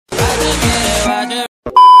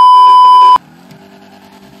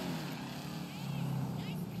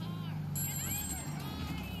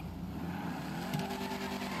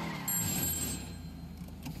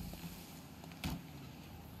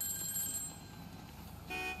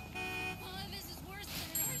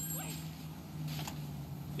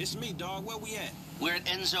It's me, dog. Where we at? We're at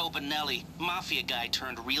Enzo Benelli, mafia guy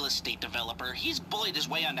turned real estate developer. He's bullied his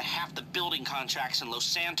way onto half the building contracts in Los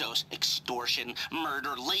Santos. Extortion,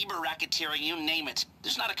 murder, labor racketeering, you name it.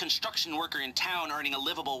 There's not a construction worker in town earning a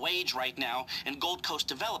livable wage right now, and Gold Coast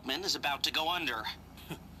Development is about to go under.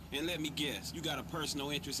 And let me guess, you got a personal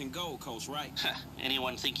interest in Gold Coast, right?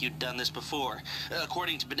 Anyone think you'd done this before?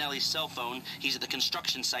 According to Benelli's cell phone, he's at the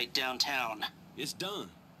construction site downtown. It's done.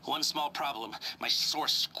 One small problem. My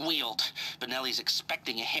source squealed. Benelli's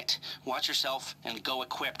expecting a hit. Watch yourself and go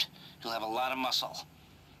equipped. You'll have a lot of muscle.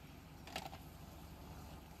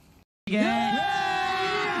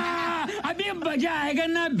 अभी मजा आएगा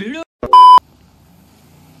ना भिड़ो।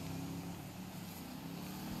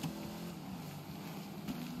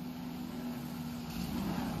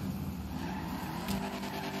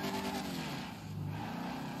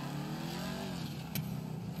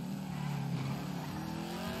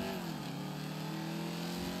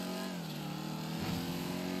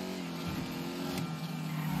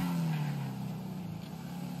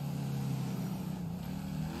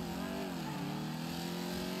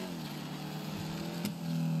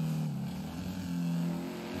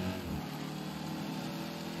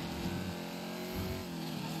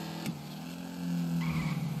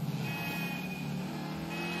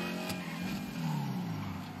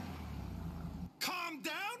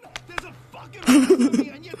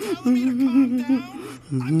 And you're telling me to calm down?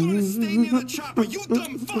 I'm gonna stay near the chopper. You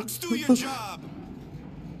dumb fucks do your job.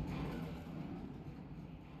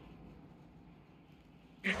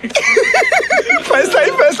 पैसा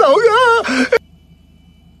ही पैसा होगा।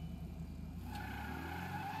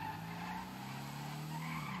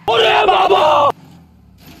 अरे बाबा!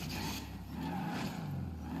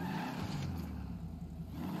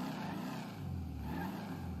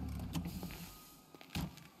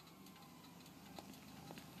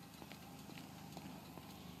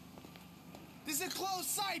 This is a close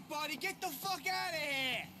sight, buddy. Get the fuck out of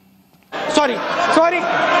here. Sorry.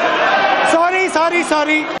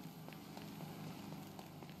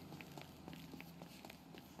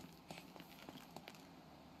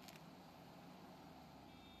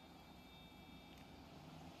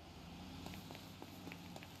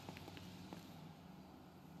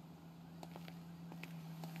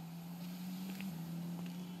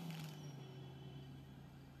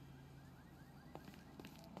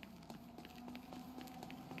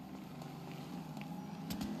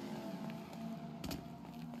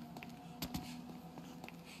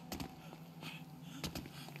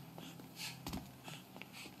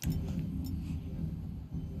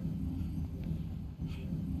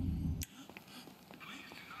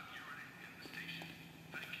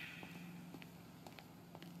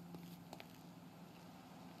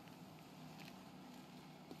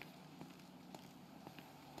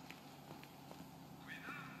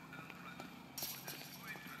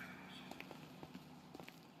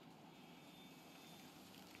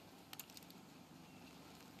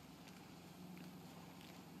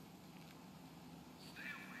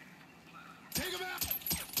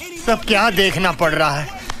 सब क्या देखना पड़ रहा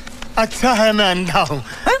है? अच्छा है मैं अंधा हूँ।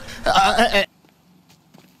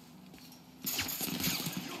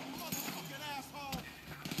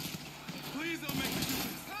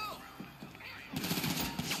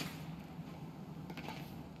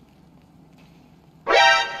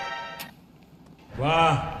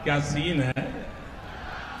 वाह क्या सीन है,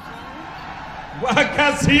 वाह क्या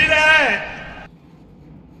सीन है।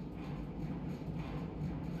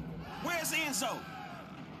 Where's Enzo?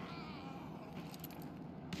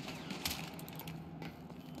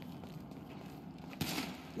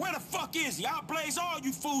 Where the fuck is he? I'll blaze all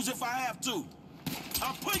you fools if I have to.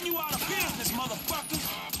 I'm putting you out of business, motherfuckers.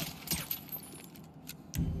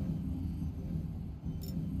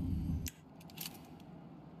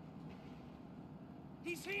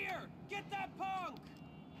 He's here! Get that punk!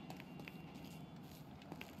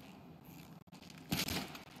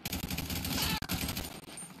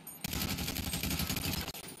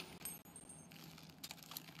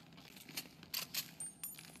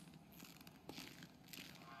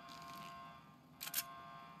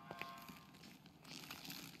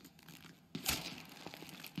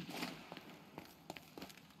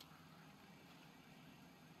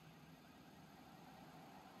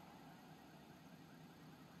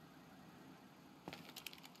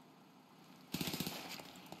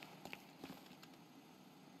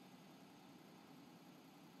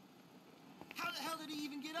 How the hell did he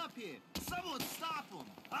even get up here? Someone stop him.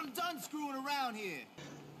 I'm done screwing around here.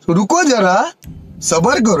 तो रुको जरा,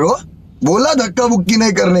 सबर करो। बोला धक्का बुक्की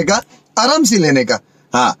नहीं करने का, आराम से लेने का।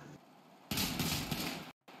 हाँ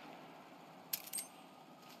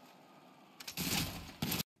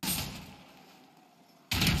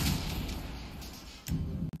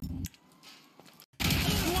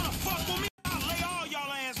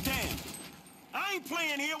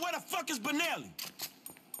playing here. Where the fuck is Benelli?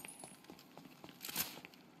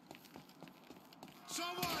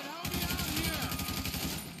 Someone help me out here.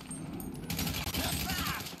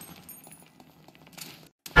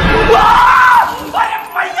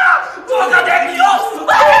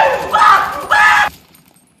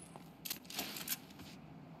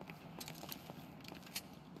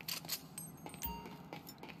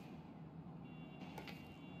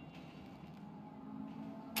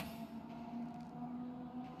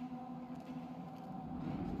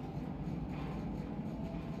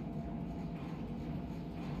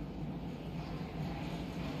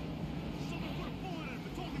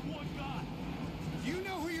 You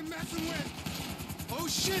know who you're messing with. Oh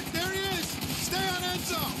shit, there he is. Stay on end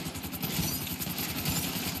zone.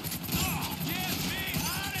 Get me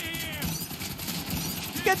out of here.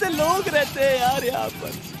 कैसे लोग रहते हैं यार यहाँ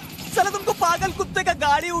पर? साला तुमको पागल कुत्ते का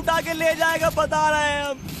गाड़ी उठा के ले जाएगा बता रहे हैं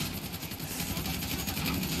हम.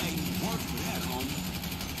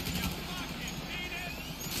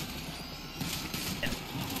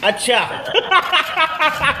 अच्छा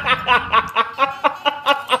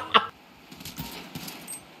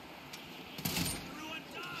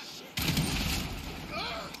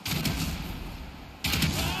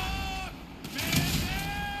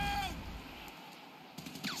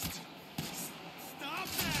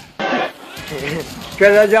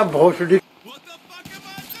चला जा भोसड़ी. What the fuck am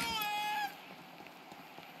I doing?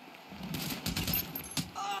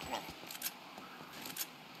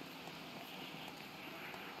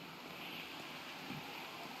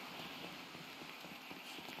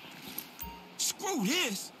 Screw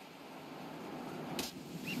this.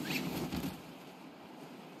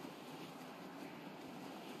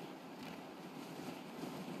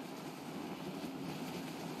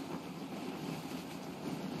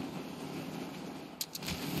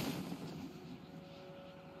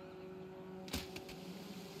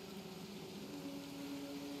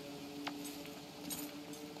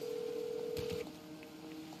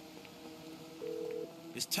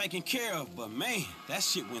 It's taken care of, but man, that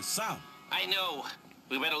shit went south. I know.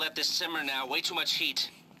 We better let this simmer now. Way too much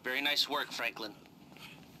heat. Very nice work, Franklin.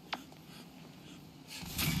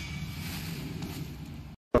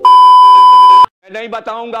 मैं नहीं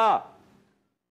बताऊंगा.